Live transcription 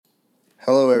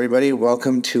Hello, everybody.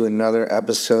 Welcome to another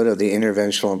episode of the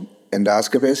Interventional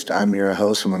Endoscopist. I'm your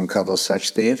host, Mankavo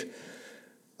Sachdev.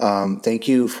 Thank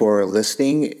you for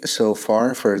listening so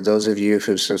far. For those of you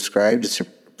who've subscribed, it's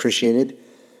appreciated.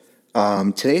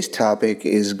 Today's topic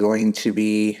is going to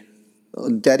be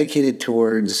dedicated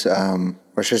towards, or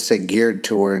should I say, geared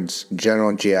towards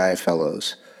general GI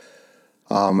fellows.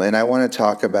 And I want to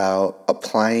talk about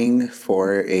applying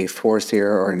for a fourth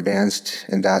year or advanced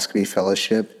endoscopy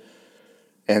fellowship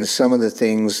and some of the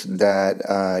things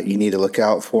that you need to look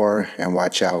out for and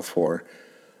watch out for.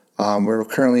 We're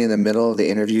currently in the middle of the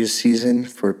interview season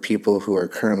for people who are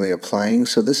currently applying.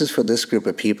 So this is for this group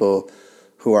of people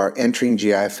who are entering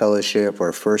GI fellowship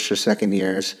or first or second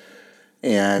years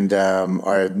and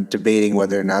are debating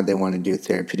whether or not they want to do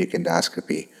therapeutic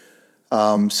endoscopy.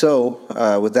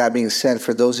 With that being said,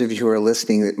 for those of you who are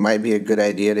listening, it might be a good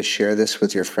idea to share this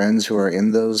with your friends who are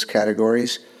in those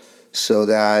categories, so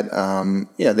that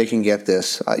they can get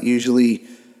this. Usually,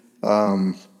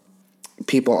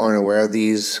 people aren't aware of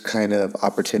these kind of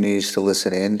opportunities to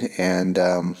listen in, and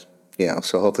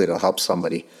so hopefully it'll help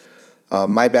somebody.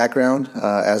 My background,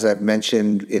 as I've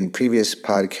mentioned in previous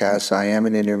podcasts, I am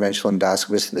an interventional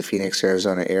endoscopist in the Phoenix,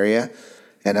 Arizona area,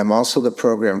 and I'm also the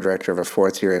program director of a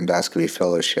fourth-year endoscopy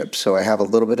fellowship. So I have a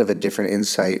little bit of a different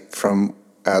insight from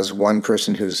as one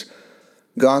person who's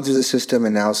gone through the system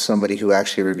and now somebody who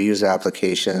actually reviews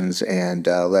applications and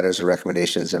letters of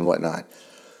recommendations and whatnot.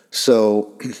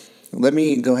 So let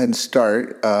me go ahead and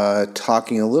start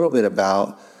talking a little bit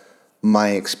about my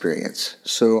experience.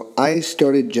 So I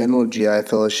started general GI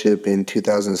fellowship in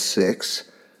 2006,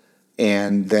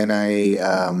 and then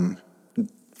I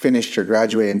finished or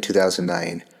graduated in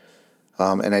 2009.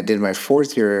 And I did my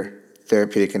fourth year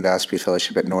therapeutic endoscopy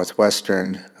fellowship at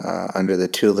Northwestern under the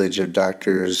tutelage of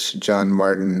doctors John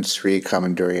Martin, Sri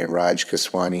Kamanduri, and Raj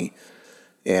Kaswani,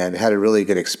 and had a really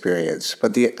good experience.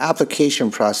 But the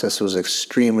application process was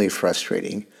extremely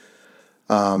frustrating.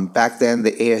 Back then,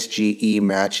 the ASGE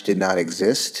match did not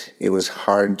exist. It was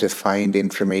hard to find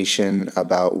information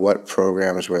about what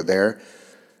programs were there,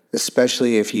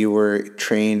 especially if you were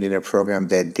trained in a program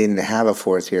that didn't have a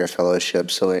fourth year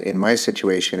fellowship. So in my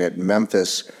situation at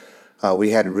Memphis,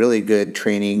 we had really good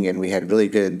training and we had really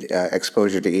good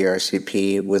exposure to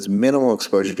ERCP with minimal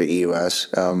exposure to EUS.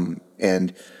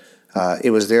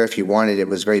 It was there if you wanted. It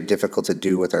was very difficult to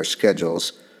do with our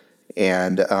schedules.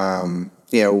 And,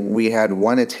 we had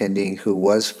one attending who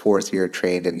was fourth year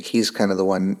trained, and he's kind of the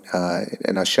one,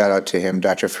 and I'll shout out to him,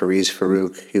 Dr. Fariz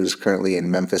Farouk, who's currently in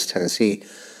Memphis, Tennessee.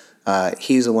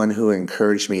 He's the one who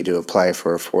encouraged me to apply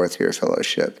for a fourth year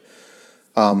fellowship.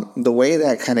 The way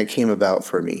that kind of came about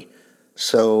for me.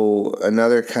 So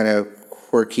another kind of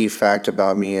quirky fact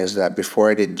about me is that before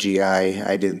I did GI,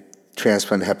 I did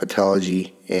transplant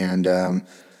hepatology, and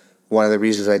one of the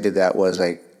reasons I did that was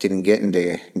I didn't get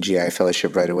into GI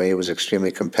fellowship right away. It was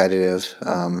extremely competitive.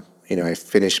 I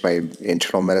finished my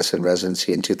internal medicine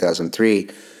residency in 2003,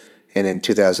 and in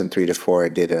 2003 to 4, I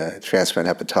did a transplant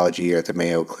hepatology year at the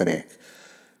Mayo Clinic.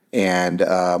 And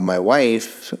my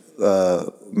wife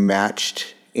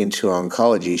matched into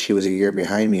oncology. She was a year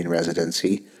behind me in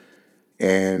residency.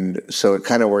 And so it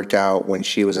kind of worked out when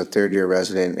she was a third-year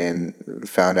resident and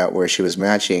found out where she was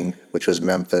matching, which was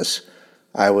Memphis.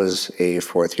 I was a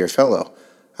fourth-year fellow.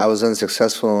 I was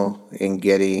unsuccessful in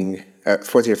getting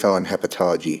fourth-year fellow in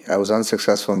hepatology. I was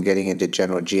unsuccessful in getting into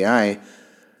general GI,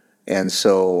 and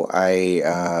so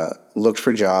I looked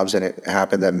for jobs, and it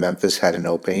happened that Memphis had an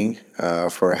opening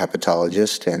for a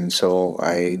hepatologist, and so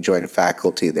I joined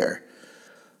faculty there.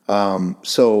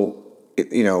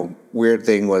 Weird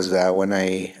thing was that when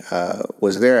I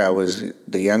was there, I was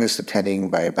the youngest attending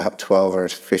by about 12 or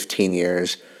 15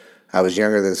 years. I was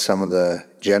younger than some of the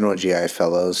general GI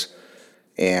fellows,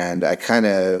 and I kind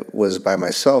of was by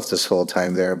myself this whole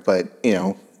time there. But,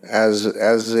 as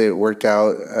it worked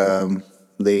out,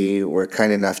 they were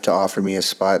kind enough to offer me a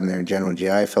spot in their general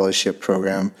GI fellowship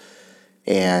program,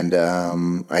 and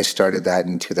I started that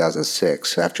in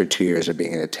 2006 after 2 years of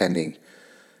being an attending.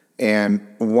 And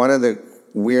one of the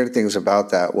weird things about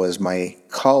that was my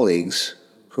colleagues,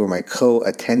 who were my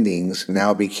co-attendings,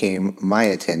 now became my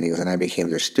attendings, and I became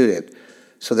their student.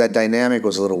 So that dynamic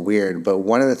was a little weird, but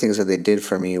one of the things that they did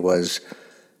for me was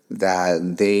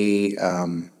that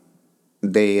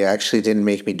they actually didn't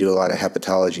make me do a lot of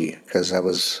hepatology because I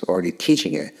was already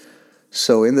teaching it.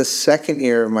 So in the second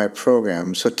year of my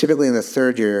program, so typically in the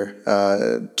third year,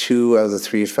 2 of the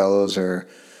 3 fellows were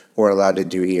allowed to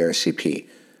do ERCP.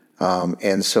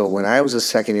 And so when I was a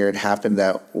second year, it happened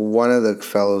that one of the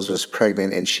fellows was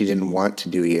pregnant and she didn't want to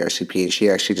do ERCP, and she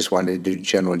actually just wanted to do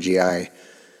general GI.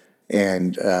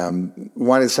 and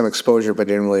wanted some exposure, but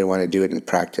didn't really want to do it in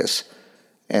practice.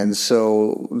 And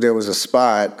so there was a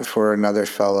spot for another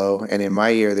fellow, and in my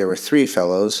year there were 3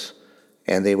 fellows,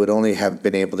 and they would only have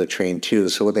been able to train 2.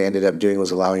 So what they ended up doing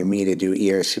was allowing me to do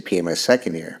ERCP in my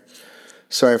second year.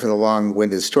 Sorry for the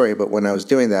long-winded story, but when I was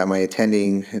doing that, my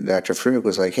attending, Dr. Farouk,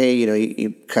 was like, hey,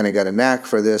 you kind of got a knack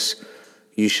for this.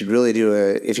 You should really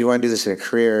if you want to do this in a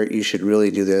career, you should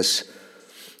really do this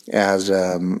as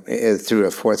through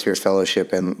a 4th-year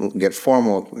fellowship and get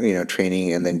formal,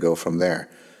 training, and then go from there.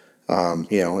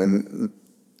 And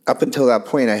up until that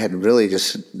point, I had really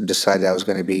just decided I was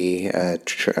going to be a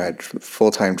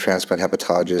full-time transplant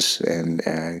hepatologist and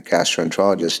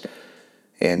gastroenterologist.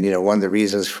 And, one of the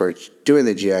reasons for doing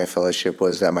the GI fellowship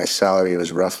was that my salary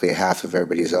was roughly half of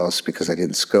everybody's else because I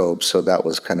didn't scope. So that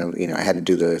was kind of, I had to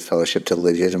do the fellowship to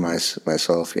legitimize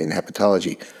myself in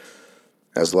hepatology.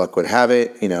 As luck would have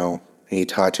it, he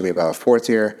talked to me about 4th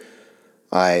year.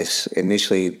 I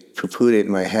initially poo-pooed it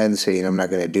in my head and said, I'm not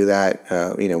going to do that.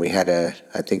 We had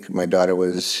I think my daughter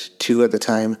was 2 at the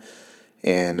time.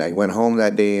 And I went home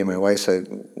that day, and my wife said,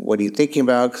 what are you thinking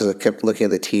about? Because I kept looking at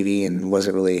the TV and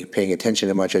wasn't really paying attention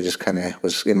to much. I just kind of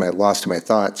was lost in my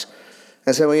thoughts.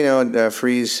 I said, well,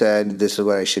 Freeze said this is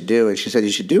what I should do. And she said, you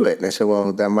should do it. And I said,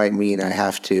 well, that might mean I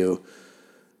have to,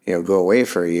 go away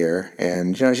for a year.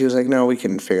 And, she was like, no, we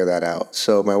can figure that out.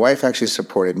 So my wife actually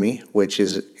supported me, which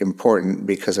is important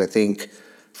because I think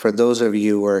for those of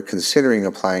you who are considering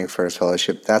applying for a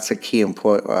fellowship, that's a key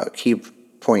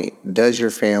point. Does your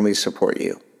family support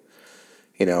you?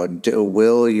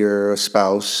 Will your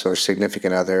spouse or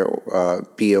significant other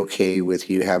be okay with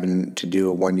you having to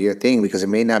do a 1-year thing? Because it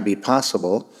may not be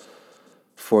possible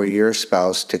for your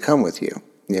spouse to come with you,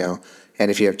 And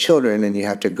if you have children and you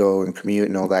have to go and commute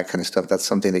and all that kind of stuff, that's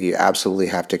something that you absolutely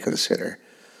have to consider.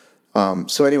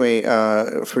 So anyway,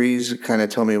 Freeze kind of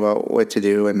told me about what to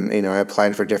do, and I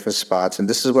applied for different spots, and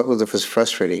this is what was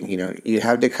frustrating. You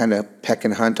have to kind of peck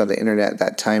and hunt on the internet at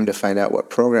that time to find out what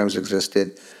programs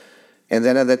existed, and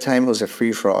then at that time it was a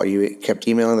free-for-all. You kept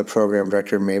emailing the program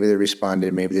director, maybe they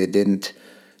responded, maybe they didn't,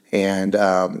 and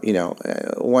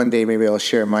one day maybe I'll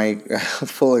share my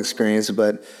full experience,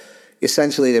 but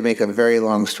essentially, to make a very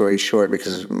long story short,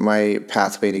 because my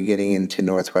pathway to getting into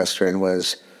Northwestern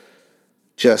was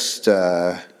just,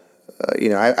 I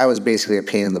was basically a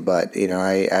pain in the butt.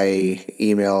 I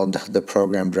emailed the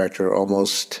program director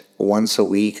almost once a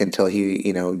week until he,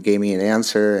 gave me an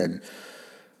answer. And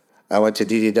I went to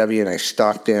DDW and I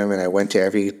stalked him, and I went to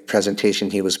every presentation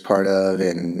he was part of,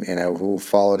 and I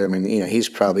followed him. And, he's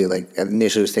probably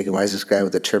initially was thinking, why is this guy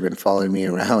with a turban following me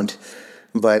around?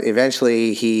 But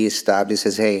eventually he stopped. He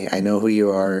says, hey, I know who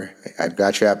you are. I've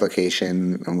got your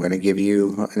application. I'm going to give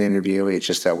you an interview. It's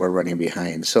just that we're running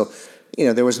behind. So,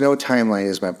 there was no timeline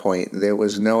is my point. There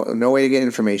was no way to get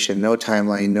information, no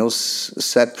timeline, no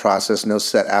set process, no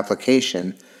set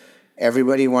application.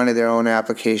 Everybody wanted their own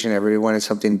application. Everybody wanted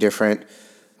something different.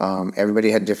 Everybody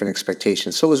had different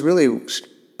expectations. So it was really,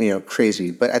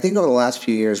 crazy. But I think over the last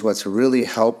few years, what's really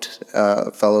helped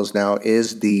fellows now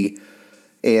is the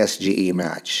ASGE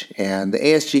match. And the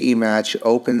ASGE match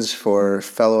opens for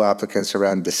fellow applicants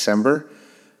around December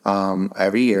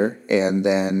every year, and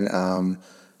then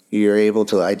you're able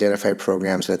to identify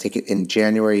programs. I think in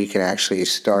January you can actually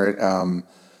start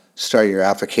your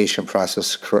application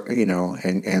process,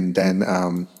 and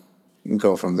then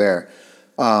go from there.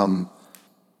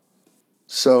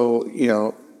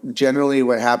 So generally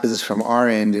what happens from our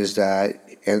end is that,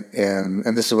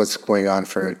 and this is what's going on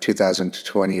for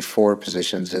 2024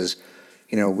 positions, is,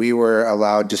 we were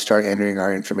allowed to start entering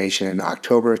our information in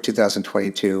October of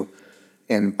 2022,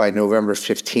 and by November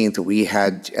 15th, we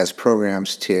had, as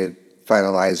programs, to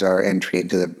finalize our entry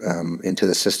into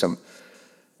the system.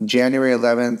 January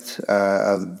 11th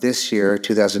of this year,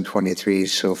 2023,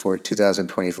 so for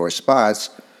 2024 spots,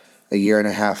 a year and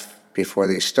a half before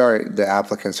they start, the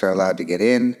applicants are allowed to get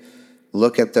in,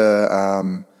 look at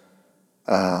the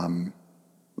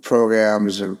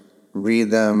programs,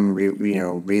 read them,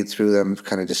 read through them,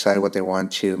 kind of decide what they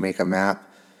want to, make a map.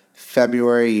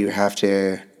 February, you have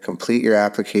to complete your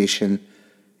application,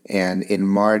 and in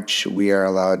March, we are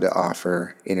allowed to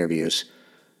offer interviews.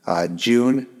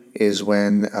 June is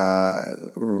when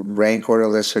rank order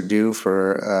lists are due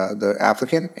for the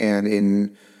applicant, and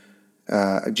in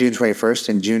June 21st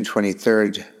and June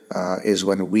 23rd is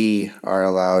when we are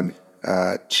allowed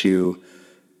to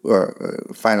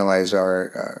finalize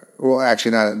our,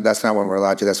 that's not when we're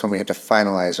allowed to, that's when we have to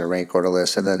finalize our rank order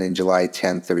list, and then in July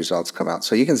 10th, the results come out.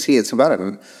 So you can see it's about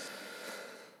a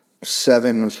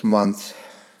 7-month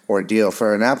ordeal.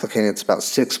 For an applicant, it's about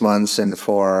 6 months, and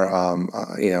for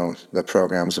the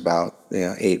program's about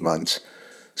 8 months.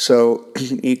 So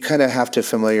you kind of have to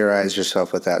familiarize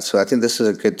yourself with that. So I think this is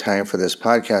a good time for this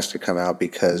podcast to come out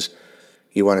because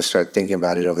you want to start thinking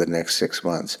about it over the next 6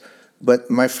 months. But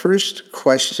my first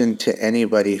question to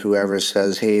anybody who ever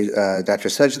says, "Hey, Dr.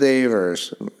 Sajdev or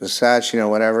Sach,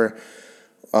 whatever,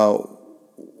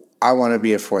 I want to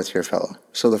be a fourth-year fellow."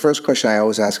 So the first question I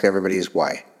always ask everybody is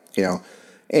why.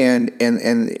 And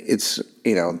it's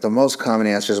the most common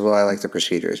answer is, well, I like the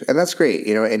procedures, and that's great.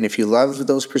 And if you love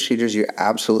those procedures, you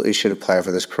absolutely should apply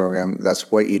for this program.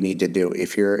 That's what you need to do.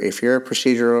 If you're a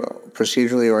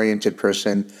procedurally oriented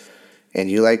person and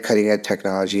you like cutting edge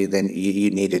technology, then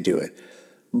you need to do it.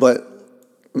 But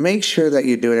make sure that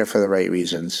you're doing it for the right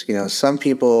reasons. Some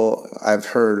people I've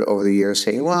heard over the years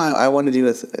saying, well, I want to do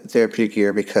a therapeutic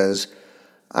year because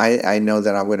I know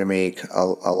that I'm going to make a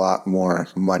lot more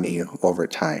money over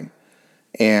time.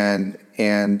 And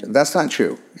that's not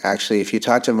true. Actually, if you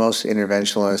talk to most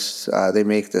interventionalists, they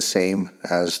make the same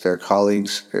as their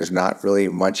colleagues. There's not really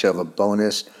much of a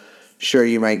bonus. Sure,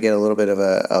 you might get a little bit of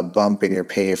a bump in your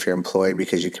pay if you're employed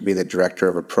because you could be the director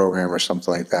of a program or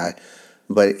something like that.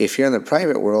 But if you're in the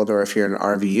private world or if you're in an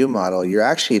RVU model, you're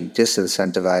actually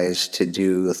disincentivized to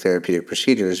do therapeutic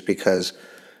procedures because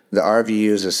the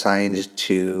RVUs assigned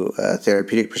to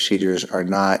therapeutic procedures are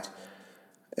not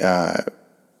on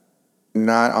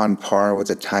par with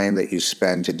the time that you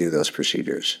spend to do those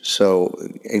procedures. So,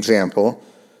 example,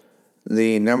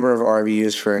 the number of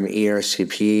RVUs for an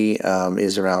ERCP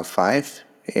is around 5,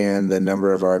 and the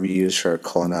number of RVUs for a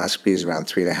colonoscopy is around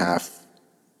 3.5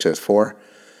 to 4.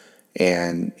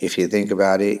 And if you think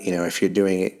about it, if you're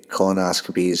doing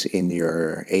colonoscopies in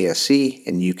your ASC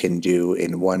and you can do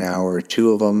in 1 hour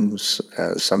 2 of them,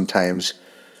 sometimes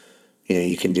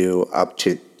you can do up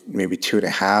to maybe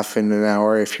 2.5 in an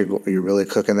hour if you're really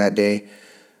cooking that day.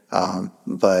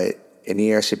 But an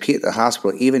ERCP at the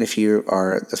hospital, even if you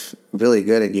are really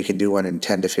good and you can do one in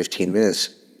 10 to 15 minutes,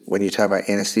 when you talk about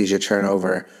anesthesia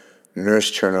turnover,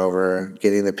 nurse turnover,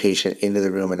 getting the patient into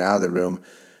the room and out of the room,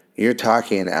 you're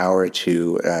talking an hour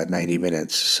to 90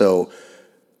 minutes. So,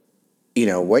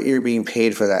 what you're being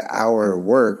paid for that hour of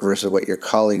work versus what your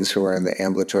colleagues who are in the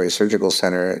ambulatory surgical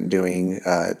center doing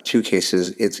 2 cases,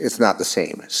 it's not the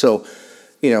same. So,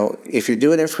 if you're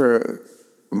doing it for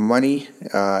money,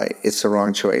 it's the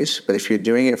wrong choice. But if you're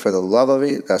doing it for the love of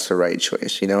it, that's the right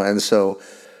choice, And so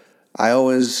I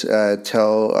always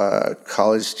tell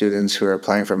college students who are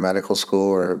applying for medical school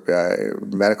or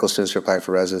medical students who are applying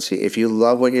for residency, if you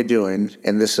love what you're doing,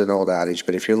 and this is an old adage,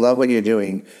 but if you love what you're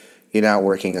doing, you're not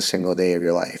working a single day of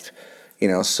your life.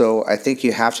 So I think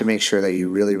you have to make sure that you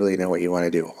really, really know what you want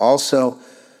to do. Also,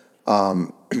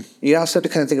 you also have to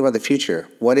kind of think about the future.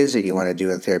 What is it you want to do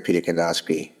in therapeutic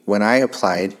endoscopy? When I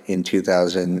applied in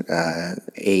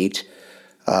 2008,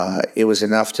 it was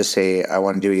enough to say I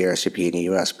want to do ERCP in the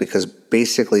U.S. because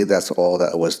basically that's all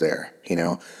that was there.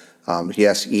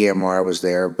 Yes, EMR was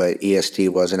there, but ESD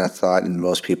wasn't a thought in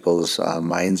most people's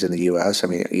minds in the U.S. I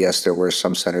mean, yes, there were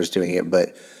some centers doing it,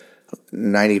 but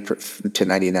 90 to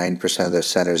 99% of the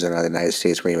centers in the United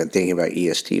States weren't even thinking about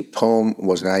ESD. POEM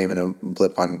was not even a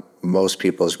blip on most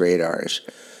people's radars.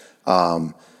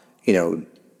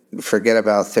 Forget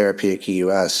about therapeutic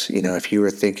EUS. If you were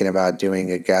thinking about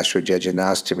doing a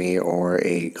gastrojejunostomy or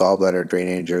a gallbladder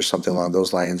drainage or something along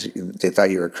those lines, they thought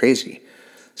you were crazy.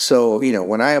 So,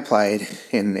 when I applied,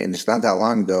 and it's not that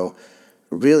long ago,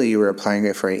 really you were applying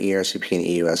it for an ERCP and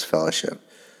EUS fellowship.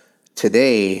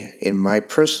 Today, in my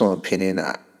personal opinion,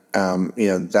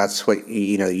 that's what,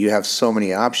 you have so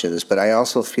many options, but I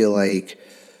also feel like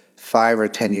 5 or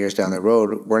 10 years down the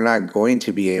road, we're not going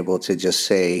to be able to just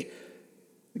say,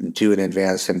 do an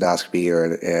advanced endoscopy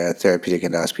or a therapeutic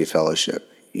endoscopy fellowship.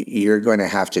 You're going to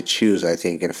have to choose, I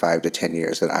think, in 5 to 10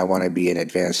 years that I want to be an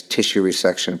advanced tissue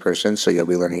resection person, so you'll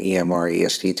be learning EMR,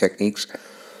 ESD techniques.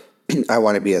 I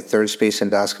want to be a third space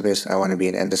endoscopist. I want to be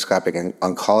an endoscopic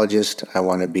oncologist. I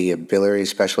want to be a biliary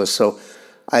specialist. So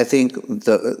I think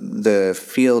the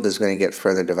field is going to get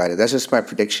further divided. That's just my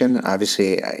prediction.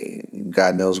 Obviously,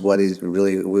 God knows what is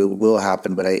really will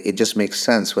happen, but it just makes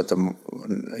sense with the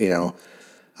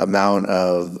amount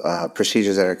of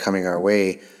procedures that are coming our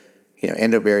way.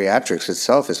 Endobariatrics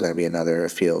itself is going to be another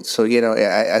field. So,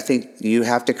 I think you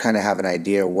have to kind of have an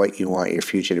idea of what you want your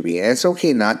future to be. And it's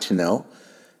okay not to know,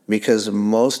 because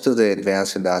most of the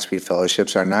advanced endoscopy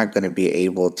fellowships are not going to be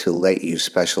able to let you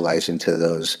specialize into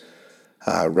those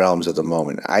realms at the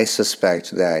moment. I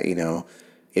suspect that,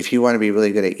 if you want to be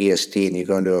really good at ESD and you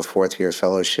go into a 4th-year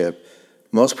fellowship,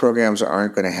 most programs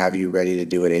aren't going to have you ready to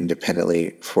do it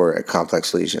independently for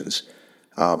complex lesions.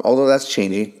 Although that's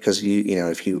changing because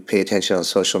if you pay attention on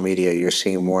social media, you're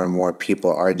seeing more and more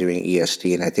people are doing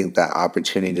ESD, and I think that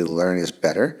opportunity to learn is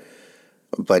better.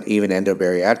 But even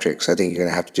endobariatrics, I think you're going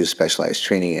to have to do specialized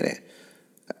training in it.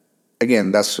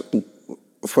 Again, that's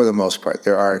for the most part.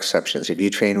 There are exceptions. If you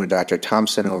train with Dr.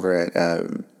 Thompson over at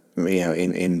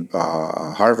in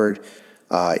Harvard,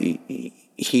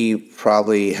 he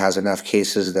probably has enough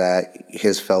cases that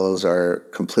his fellows are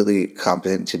completely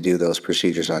competent to do those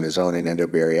procedures on his own in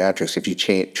endobariatrics. If you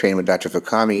train with Dr.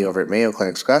 Fukami over at Mayo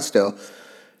Clinic Scottsdale,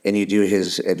 and you do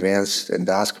his advanced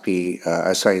endoscopy,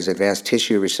 his advanced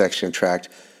tissue resection tract,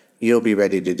 you'll be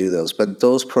ready to do those. But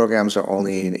those programs are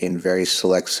only in very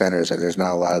select centers, and there's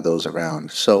not a lot of those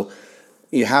around. So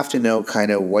you have to know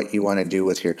kind of what you want to do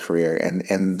with your career,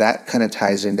 and that kind of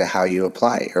ties into how you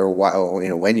apply or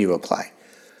when you apply.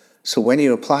 So when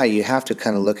you apply, you have to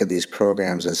kind of look at these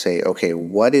programs and say, okay,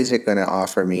 what is it going to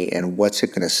offer me, and what's it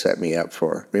going to set me up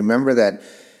for? Remember that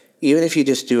even if you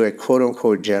just do a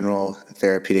quote-unquote general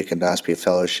therapeutic endoscopy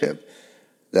fellowship,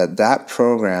 that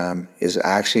program is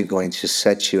actually going to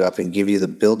set you up and give you the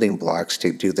building blocks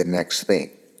to do the next thing.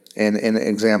 And an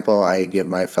example I give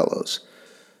my fellows,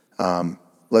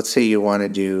 let's say you want to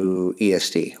do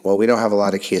ESD. Well, we don't have a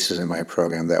lot of cases in my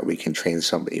program that we can train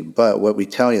somebody, but what we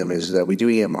tell them is that we do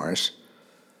EMRs,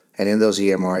 and in those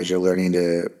EMRs, you're learning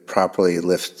to properly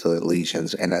lift the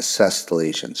lesions and assess the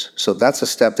lesions. So that's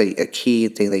a key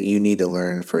thing that you need to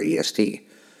learn for ESD.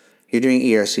 You're doing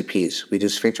ERCPs. We do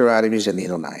sphincterotomies and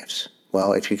needle knives.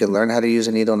 Well, if you can learn how to use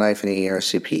a needle knife and an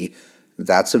ERCP,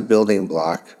 that's a building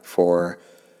block for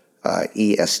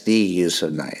ESD use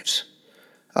of knives.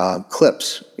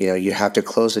 Clips, you have to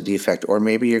close a defect, or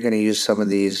maybe you're going to use some of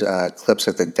these clips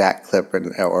like the DAC clip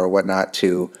or whatnot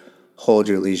to hold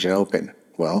your lesion open.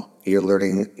 Well, you're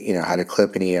learning, how to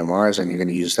clip in EMRs, and you're going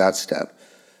to use that step.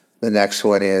 The next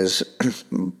one is,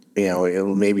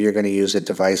 maybe you're going to use a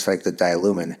device like the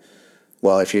dilumen.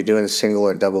 Well, if you're doing single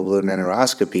or double balloon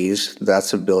enteroscopies,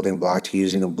 that's a building block to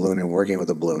using a balloon and working with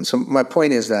a balloon. So my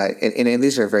point is that, and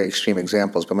these are very extreme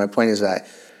examples, but my point is that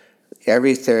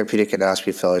every therapeutic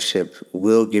endoscopy fellowship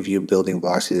will give you building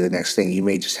blocks to do the next thing. You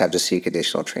may just have to seek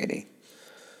additional training.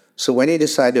 So when you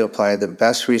decide to apply, the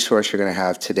best resource you're going to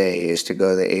have today is to go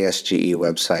to the ASGE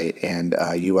website, and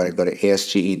you want to go to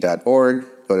asge.org,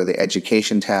 go to the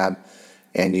education tab,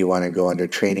 and you want to go under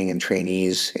training and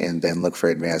trainees, and then look for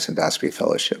advanced endoscopy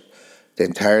fellowship. The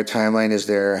entire timeline is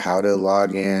there, how to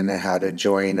log in, how to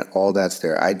join, all that's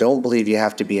there. I don't believe you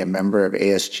have to be a member of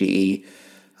ASGE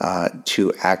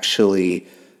to actually,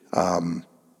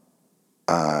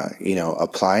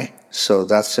 apply. So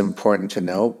that's important to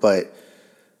know, but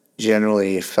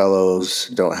generally, fellows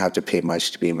don't have to pay much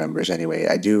to be members anyway.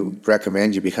 I do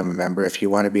recommend you become a member. If you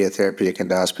want to be a therapeutic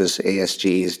endoscopist,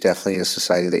 ASGE is definitely a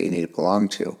society that you need to belong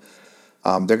to.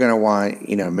 They're going to want,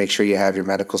 make sure you have your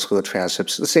medical school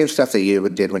transcripts, the same stuff that you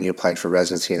did when you applied for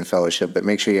residency and fellowship, but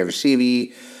make sure you have your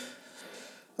CV,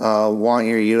 want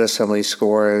your USMLE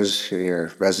scores,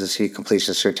 your residency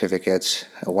completion certificates.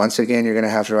 Once again, you're going to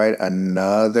have to write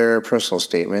another personal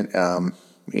statement,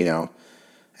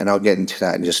 and I'll get into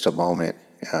that in just a moment.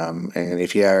 And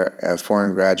if you are a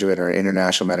foreign graduate or an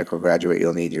international medical graduate,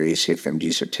 you'll need your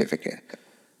ECFMD certificate.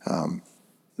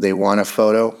 They want a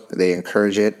photo. They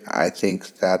encourage it. I think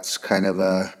that's kind of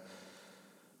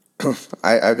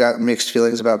I've got mixed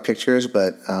feelings about pictures,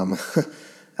 but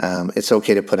it's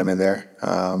okay to put them in there.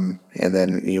 And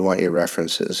then you want your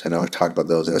references, and I'll talk about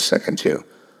those in a second too.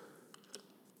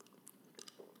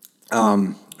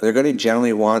 They're going to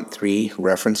generally want 3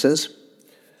 references.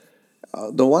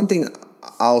 The one thing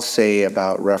I'll say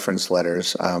about reference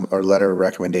letters or letter of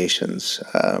recommendations,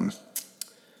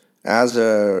 as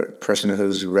a person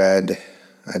who's read,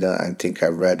 I think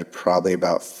I've read probably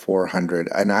about 400,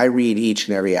 and I read each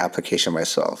and every application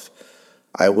myself.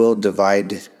 I will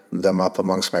divide them up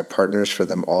amongst my partners for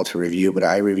them all to review, but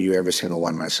I review every single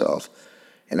one myself.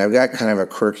 And I've got kind of a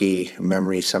quirky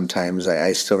memory sometimes.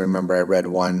 I still remember I read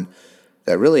one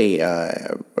that really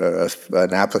an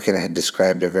applicant had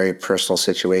described a very personal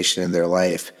situation in their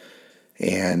life,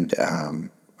 and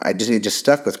it just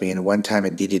stuck with me. And one time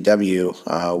at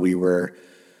DDW, we were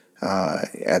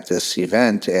at this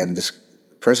event, and this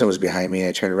person was behind me, and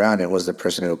I turned around, and it was the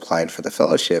person who applied for the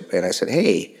fellowship, and I said,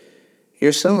 "Hey,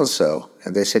 you're so-and-so."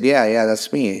 And they said, yeah,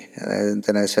 that's me. And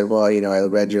then I said, well, I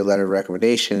read your letter of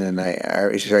recommendation, and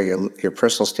your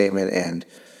personal statement and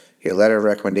your letter of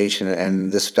recommendation,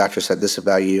 and this doctor said this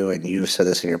about you, and you said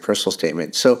this in your personal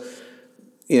statement. So,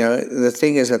 the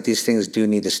thing is that these things do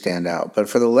need to stand out. But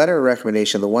for the letter of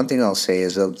recommendation, the one thing I'll say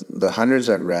is the hundreds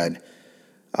I've read,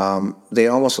 they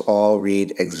almost all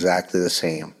read exactly the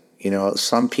same.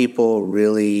 Some people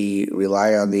really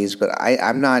rely on these, but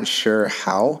I'm not sure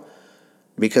how,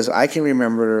 because I can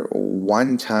remember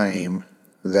one time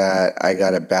that I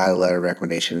got a bad letter of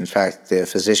recommendation. In fact, the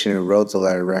physician who wrote the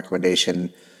letter of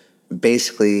recommendation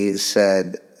basically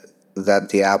said that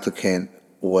the applicant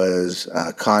was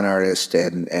a con artist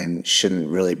and shouldn't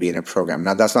really be in a program.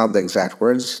 Now, that's not the exact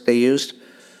words they used,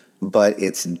 but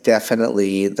it's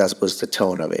definitely, that was the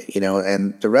tone of it,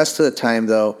 And the rest of the time,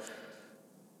 though,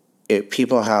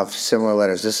 people have similar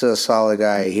letters. This is a solid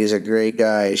guy. He's a great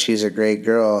guy. She's a great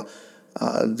girl.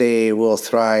 They will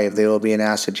thrive. They will be an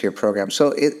asset to your program. So,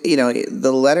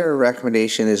 the letter of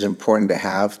recommendation is important to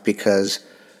have, because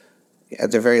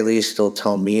at the very least, it'll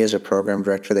tell me as a program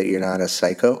director that you're not a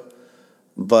psycho.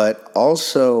 But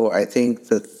also, I think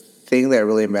the thing that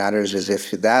really matters is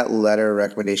if that letter of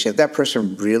recommendation, if that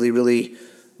person really, really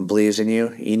believes in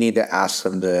you, you need to ask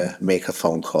them to make a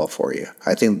phone call for you.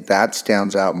 I think that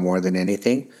stands out more than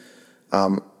anything.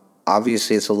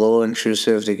 Obviously, it's a little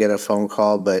intrusive to get a phone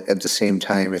call, but at the same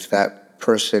time, if that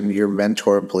person, your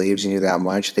mentor, believes in you that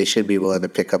much, they should be willing to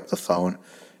pick up the phone.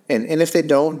 And if they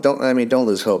don't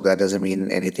lose hope. That doesn't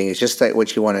mean anything. It's just that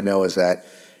what you want to know is that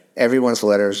everyone's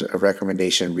letters of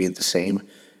recommendation read the same.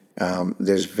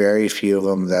 There's very few of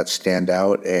them that stand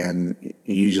out, and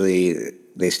usually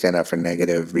they stand out for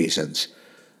negative reasons.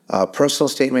 Personal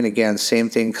statement, again, same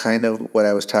thing, kind of what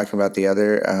I was talking about the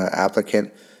other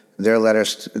applicant.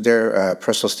 Their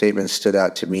personal statements stood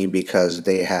out to me because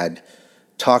they had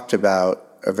talked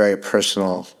about a very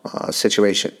personal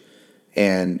situation,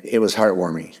 and it was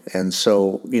heartwarming. And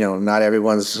so, not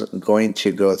everyone's going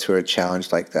to go through a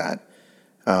challenge like that.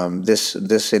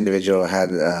 This individual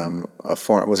had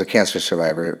was a cancer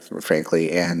survivor,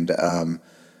 frankly, and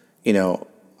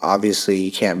obviously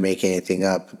you can't make anything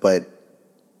up, but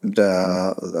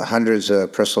the hundreds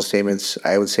of personal statements,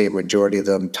 I would say a majority of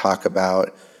them talk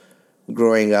about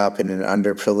growing up in an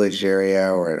underprivileged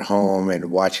area or at home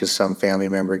and watching some family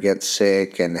member get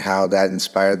sick and how that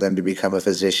inspired them to become a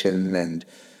physician. And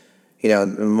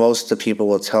most of the people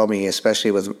will tell me,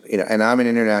 especially with, and I'm an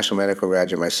international medical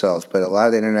graduate myself, but a lot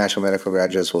of the international medical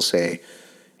graduates will say,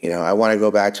 I want to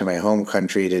go back to my home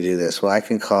country to do this. Well, I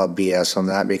can call BS on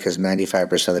that, because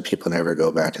 95% of the people never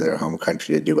go back to their home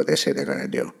country to do what they say they're going to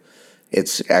do.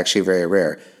 It's actually very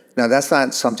rare. Now, that's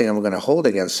not something I'm going to hold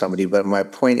against somebody, but my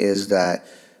point is that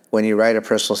when you write a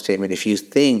personal statement, if you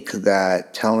think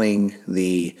that telling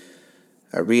the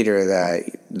reader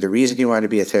that the reason you want to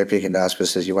be a therapeutic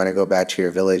endoscopist is you want to go back to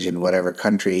your village in whatever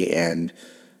country and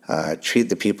treat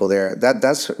the people there,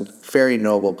 that's very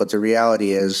noble. But the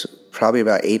reality is probably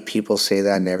about 8 people say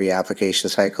that in every application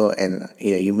cycle, and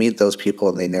you meet those people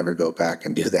and they never go back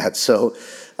and do that. So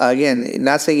again,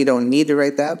 not saying you don't need to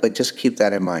write that, but just keep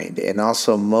that in mind. And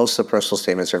also, most of the personal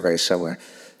statements are very similar.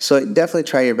 So definitely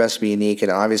try your best to be unique,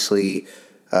 and obviously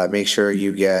make sure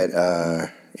you get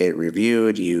it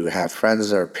reviewed. You have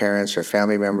friends or parents or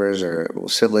family members or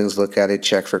siblings look at it,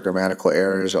 check for grammatical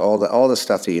errors, all the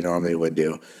stuff that you normally would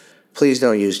do. Please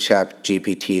don't use Chat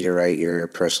GPT to write your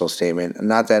personal statement.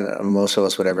 Not that most of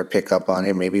us would ever pick up on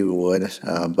it. Maybe we would,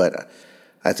 but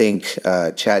I think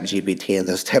Chat GPT and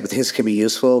those type of things can be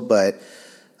useful. But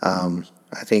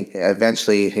I think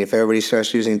eventually, if everybody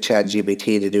starts using Chat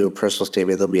GPT to do a personal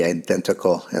statement, they'll be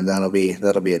identical, and that'll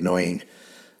be annoying.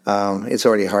 It's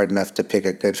already hard enough to pick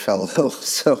a good fellow.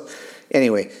 So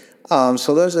anyway,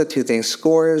 so those are the two things.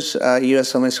 Scores,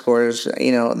 USMLE scores,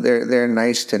 they're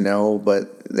nice to know,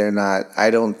 but they're not. I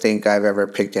don't think I've ever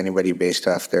picked anybody based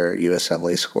off their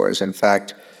USMLE scores. In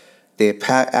fact, the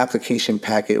application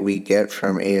packet we get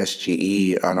from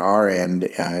ASGE on our end,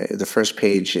 the first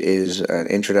page is an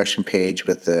introduction page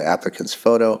with the applicant's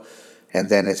photo, and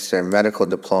then it's their medical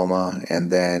diploma,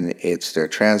 and then it's their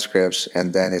transcripts,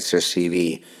 and then it's their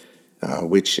CV,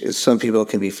 which some people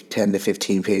can be 10 to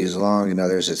 15 pages long, and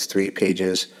others it's 3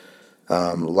 pages.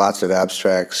 Lots of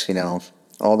abstracts,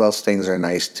 all those things are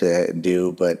nice to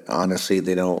do, but honestly,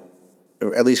 they don't,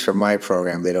 at least for my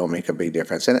program, they don't make a big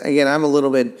difference. And again, I'm a little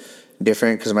bit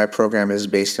different because my program is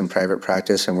based in private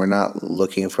practice, and we're not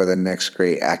looking for the next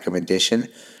great academician.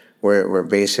 We're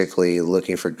basically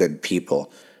looking for good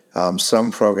people.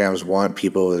 Some programs want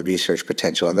people with research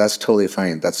potential, and that's totally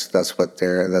fine. That's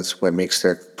what makes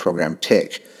their program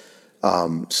tick.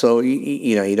 So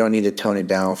you don't need to tone it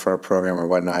down for a program or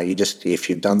whatnot. You just, if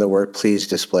you've done the work, please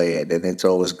display it, and it's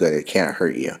always good. It can't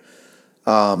hurt you.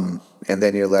 And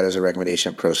then your letters of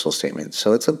recommendation, personal statement.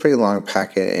 So it's a pretty long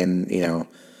packet, and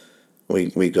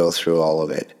we go through all of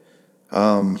it.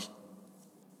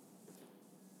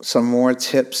 Some more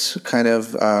tips, kind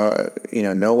of,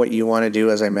 know what you want to do,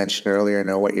 as I mentioned earlier,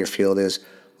 know what your field is.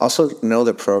 Also, know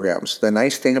the programs. The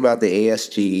nice thing about the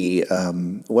ASGE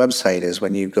website is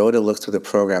when you go to look through the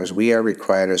programs, we are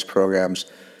required as programs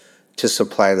to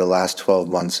supply the last 12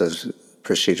 months of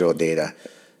procedural data.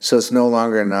 So it's no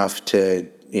longer enough to,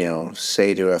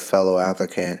 say to a fellow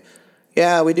applicant,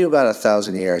 yeah, we do about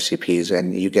 1,000 ERCPs,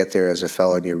 and you get there as a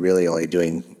fellow and you're really only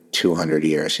doing 200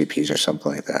 ERCPs or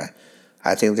something like that.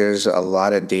 I think there's a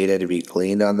lot of data to be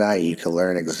gleaned on that. You can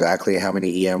learn exactly how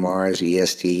many EMRs,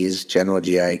 ESDs, general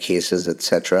GI cases,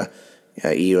 etc.,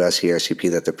 EUS,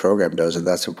 ERCP that the program does, and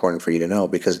that's important for you to know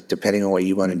because depending on what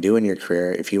you want to do in your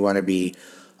career, if you want to be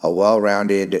a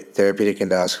well-rounded therapeutic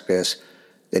endoscopist,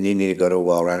 then you need to go to a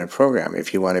well-rounded program.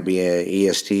 If you want to be an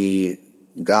ESD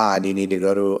god, you need to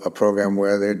go to a program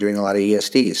where they're doing a lot of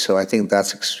ESDs. So I think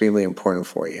that's extremely important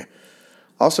for you.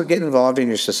 Also, get involved in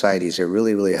your societies. It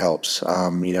really, really helps.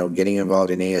 Getting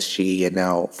involved in ASG and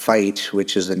now FIGHT,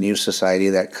 which is a new society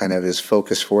that kind of is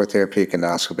focused for therapeutic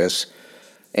endoscopists.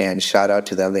 And shout out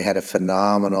to them. They had a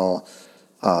phenomenal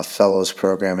fellows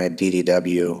program at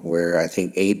DDW where I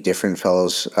think 8 different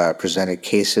fellows presented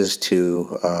cases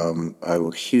to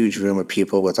a huge room of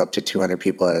people with up to 200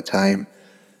 people at a time,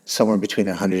 somewhere between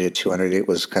 100 to 200. It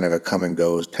was kind of a come and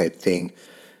go type thing.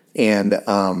 And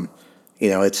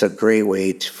it's a great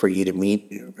way for you to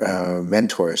meet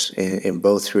mentors in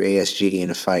both through ASG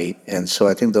and FIGHT. And so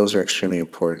I think those are extremely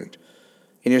important.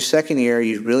 In your second year,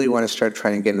 you really want to start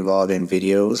trying to get involved in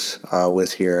videos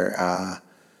with your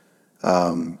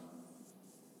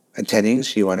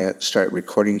attendings. You want to start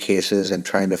recording cases and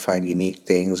trying to find unique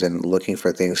things and looking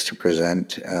for things to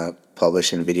present,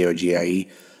 publish in video GIE.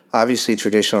 Obviously,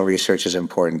 traditional research is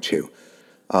important too.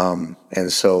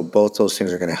 And so both those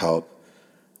things are going to help.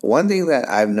 One thing that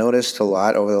I've noticed a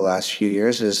lot over the last few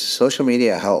years is social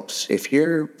media helps. If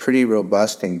you're pretty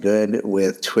robust and good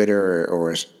with Twitter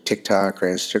or TikTok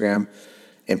or Instagram,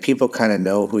 and people kind of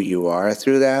know who you are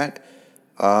through that,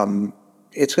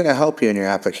 it's going to help you in your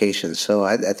application. So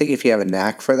I think if you have a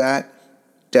knack for that,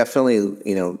 definitely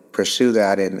pursue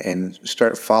that and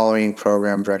start following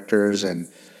program directors and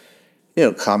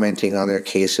commenting on their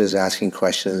cases, asking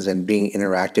questions, and being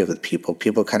interactive with people.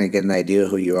 People kind of get an idea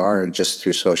who you are just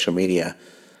through social media.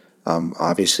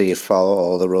 Obviously, follow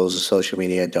all the rules of social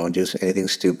media. Don't do anything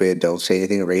stupid. Don't say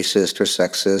anything racist or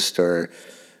sexist or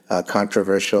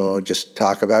controversial. Just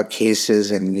talk about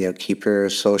cases and keep your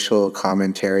social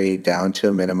commentary down to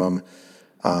a minimum.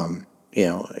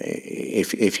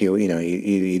 If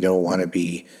you don't want to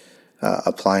be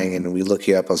applying, and we look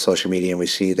you up on social media and we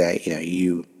see that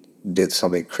you did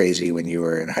something crazy when you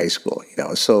were in high school,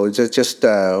 so just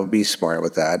be smart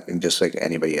with that, and just like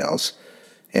anybody else.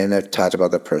 And I've talked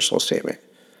about the personal statement.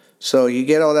 So you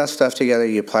get all that stuff together,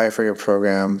 you apply for your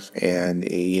program, and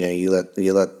you let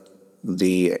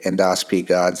the endoscopy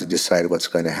gods decide what's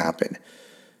going to happen.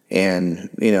 And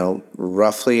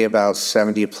roughly about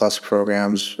 70 plus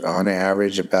programs on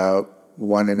average, about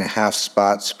 1.5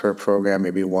 spots per program,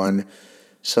 maybe one.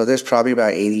 So there's probably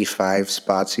about 85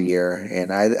 spots a year,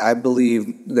 and I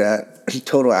believe that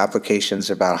total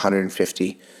applications are about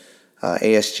 150.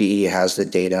 ASGE has the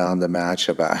data on the match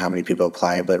about how many people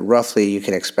apply, but roughly you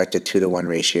can expect a 2-to-1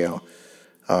 ratio,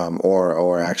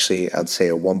 or actually I'd say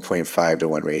a 1.5 to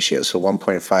 1 ratio. So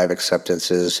 1.5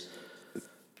 acceptances.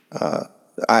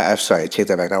 I'm sorry, take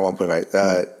that back. Not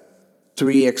 1.5.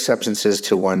 3 acceptances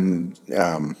to 1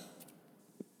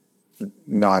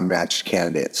 non-matched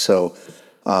candidate. So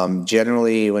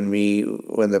generally, when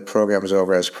the program is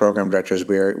over, as program directors,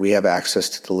 we have access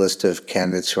to the list of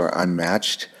candidates who are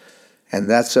unmatched, and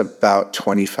that's about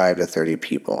 25 to 30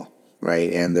 people,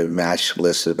 right? And the matched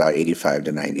list is about 85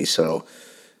 to 90, so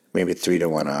maybe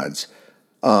 3-to-1 odds.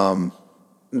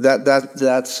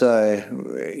 That's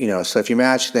so if you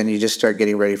match, then you just start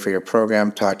getting ready for your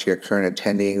program. Talk to your current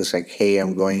attendings, like, hey,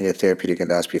 I'm going to therapeutic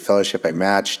endoscopy fellowship. I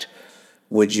matched.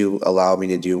 Would you allow me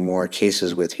to do more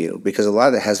cases with you? Because a lot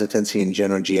of the hesitancy in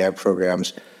general GI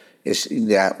programs is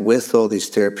that with all these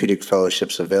therapeutic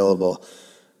fellowships available,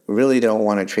 we really don't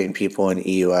want to train people in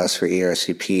EUS or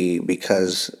ERCP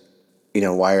because,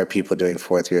 why are people doing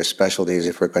 4th-year specialties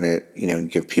if we're going to,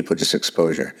 give people just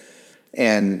exposure?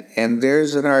 And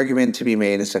there's an argument to be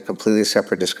made. It's a completely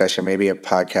separate discussion. Maybe a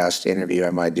podcast interview I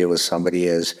might do with somebody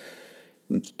is,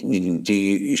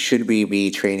 should we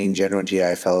be training general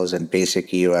GI fellows in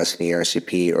basic EUS and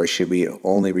ERCP, or should we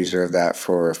only reserve that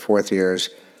for 4th years?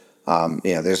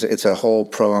 It's a whole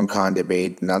pro and con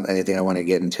debate, not anything I want to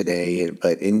get in today,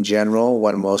 but in general,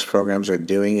 what most programs are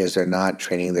doing is they're not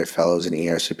training their fellows in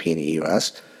ERCP and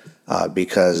EUS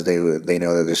because they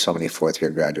know that there's so many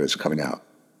 4th-year graduates coming out.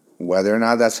 Whether or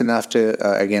not that's enough to,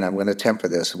 again, I'm going to temper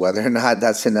this, whether or not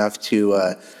that's enough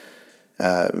to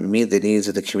meet the needs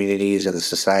of the communities and the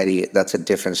society, that's a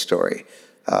different story.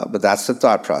 But that's the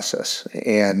thought process.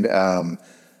 And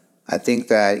I think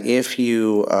that if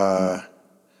you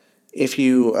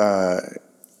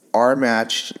are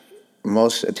matched,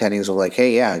 most attendings are like,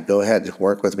 hey, yeah, go ahead,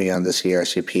 work with me on this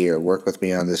ERCP or work with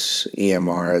me on this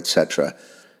EMR, etc.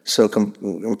 So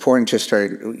important to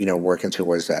start, working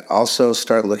towards that. Also,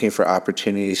 start looking for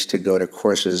opportunities to go to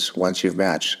courses once you've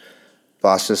matched.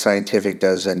 Boston Scientific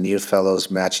does a new fellows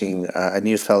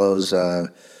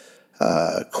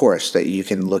course that you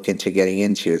can look into getting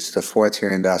into. It's the fourth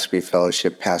year endoscopy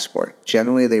fellowship passport.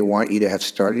 Generally, they want you to have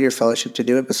started your fellowship to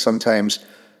do it, but sometimes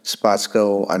spots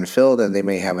go unfilled and they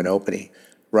may have an opening.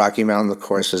 Rocky Mountain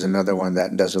course is another one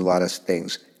that does a lot of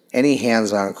things. Any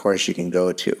hands-on course you can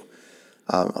go to.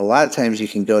 A lot of times you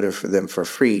can go to them for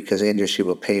free because the industry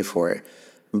will pay for it.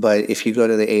 But if you go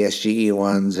to the ASGE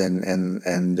ones and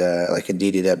like a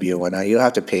DDW and whatnot, you'll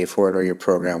have to pay for it or your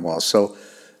program will. So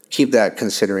keep that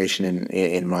consideration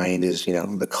in mind is,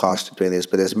 the cost of doing this.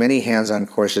 But as many hands-on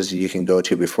courses as you can go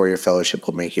to before your fellowship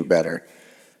will make you better.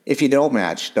 If you don't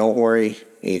match, don't worry.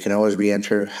 You can always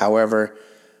re-enter. However,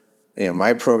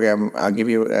 my program, I'll give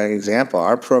you an example.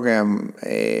 Our program,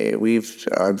 we've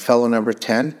on fellow number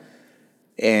 10,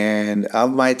 and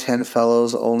of my 10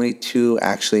 fellows, only 2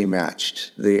 actually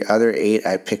matched. The other 8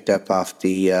 I picked up off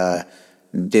the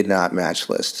did not match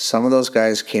list. Some of those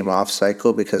guys came off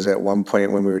cycle because at one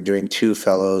point when we were doing 2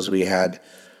 fellows, we had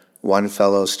one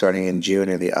fellow starting in June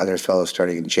and the other fellow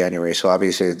starting in January. So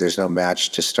obviously there's no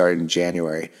match to start in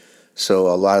January. So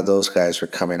a lot of those guys were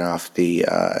coming off the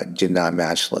did not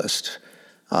match list.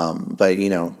 But,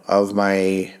 of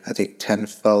my, I think, 10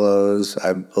 fellows,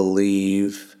 I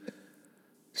believe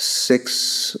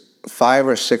 5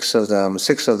 or 6 of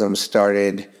them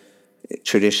started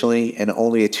traditionally, and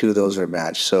only 2 of those are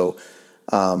matched. So,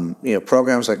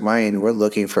 programs like mine, we're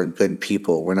looking for good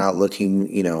people. We're not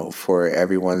looking, for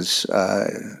everyone's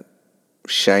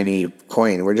shiny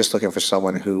coin. We're just looking for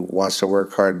someone who wants to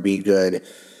work hard, be good,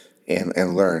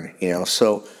 and learn.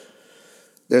 So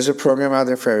there's a program out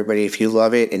there for everybody. If you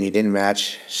love it and you didn't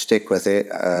match, stick with it.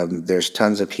 There's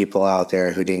tons of people out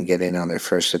there who didn't get in on their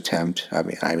first attempt. I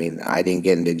mean, I didn't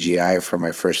get into GI for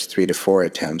my first 3 to 4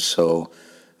 attempts. So,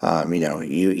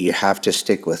 you have to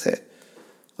stick with it.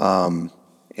 And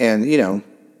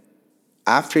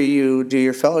after you do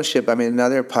your fellowship,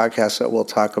 another podcast that we'll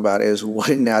talk about is what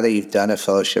now that you've done a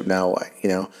fellowship, now what.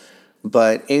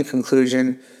 But in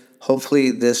conclusion,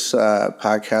 hopefully this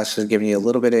podcast has given you a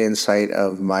little bit of insight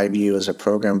of my view as a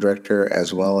program director,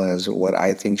 as well as what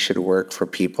I think should work for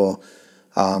people.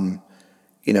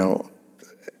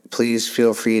 Please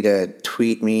feel free to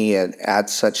tweet me at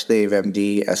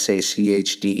SachDevMD,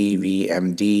 SACHDEVMD.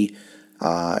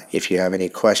 If you have any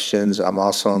questions, I'm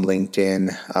also on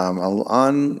LinkedIn. I'm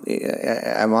on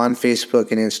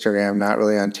Facebook and Instagram, not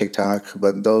really on TikTok,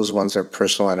 but those ones are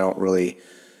personal. I don't really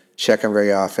check them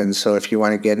very often. So if you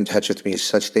want to get in touch with me,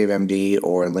 SachDevMD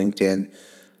or LinkedIn,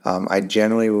 I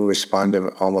generally will respond to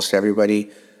almost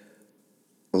everybody.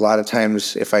 A lot of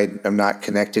times, if I am not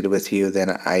connected with you, then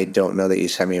I don't know that you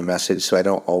sent me a message, so I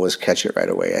don't always catch it right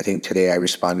away. I think today I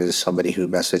responded to somebody who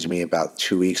messaged me about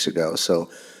 2 weeks ago.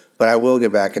 But I will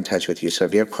get back in touch with you. So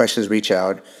if you have questions, reach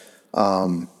out.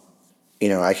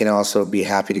 I can also be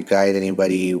happy to guide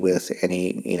anybody with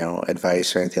any,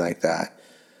 advice or anything like that.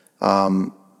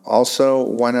 Also,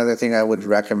 one other thing I would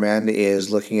recommend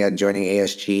is looking at joining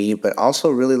ASG, but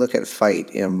also really look at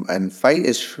FIGHT. And FIGHT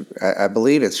is, I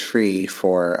believe it's free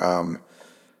for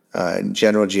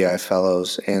general GI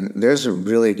fellows. And there's a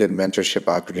really good mentorship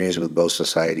opportunities with both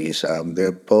societies.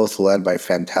 They're both led by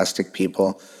fantastic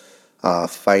people.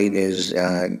 FIGHT is,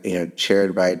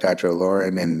 chaired by Dr.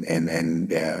 Lauren and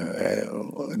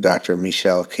Dr.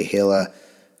 Michelle Kahila,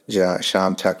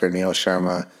 Sham Tucker, Neil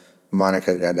Sharma,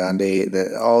 Monica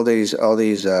Gadande, all these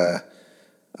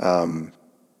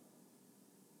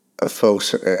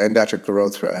folks, and Dr.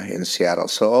 Garothra in Seattle.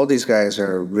 So all these guys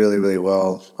are really, really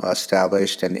well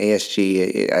established. And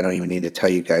ASG, I don't even need to tell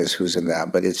you guys who's in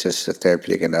that, but it's just a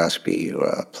therapeutic endoscopy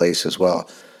place as well.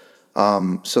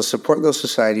 So support those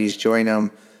societies, join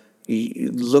them,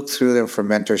 look through them for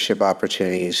mentorship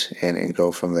opportunities, and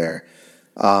go from there.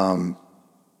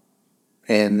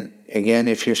 And again,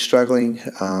 if you're struggling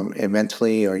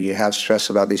mentally or you have stress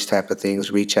about these type of things,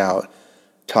 reach out,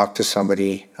 talk to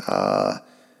somebody.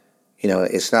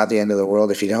 It's not the end of the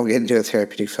world if you don't get into a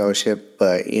therapeutic fellowship,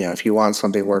 but, if you want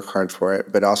something, work hard for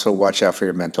it. But also watch out for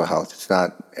your mental health. It's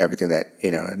not everything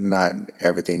not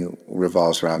everything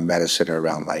revolves around medicine or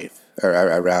around life or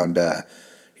around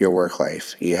your work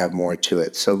life. You have more to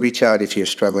it. So reach out if you're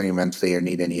struggling mentally or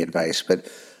need any advice. But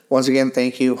once again,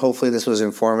 thank you. Hopefully this was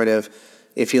informative.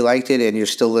 If you liked it and you're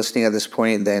still listening at this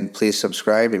point, then please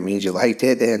subscribe. It means you liked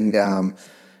it, and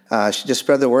just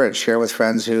spread the word. Share with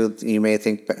friends who you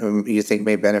think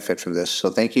may benefit from this. So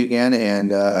thank you again,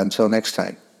 and until next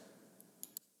time.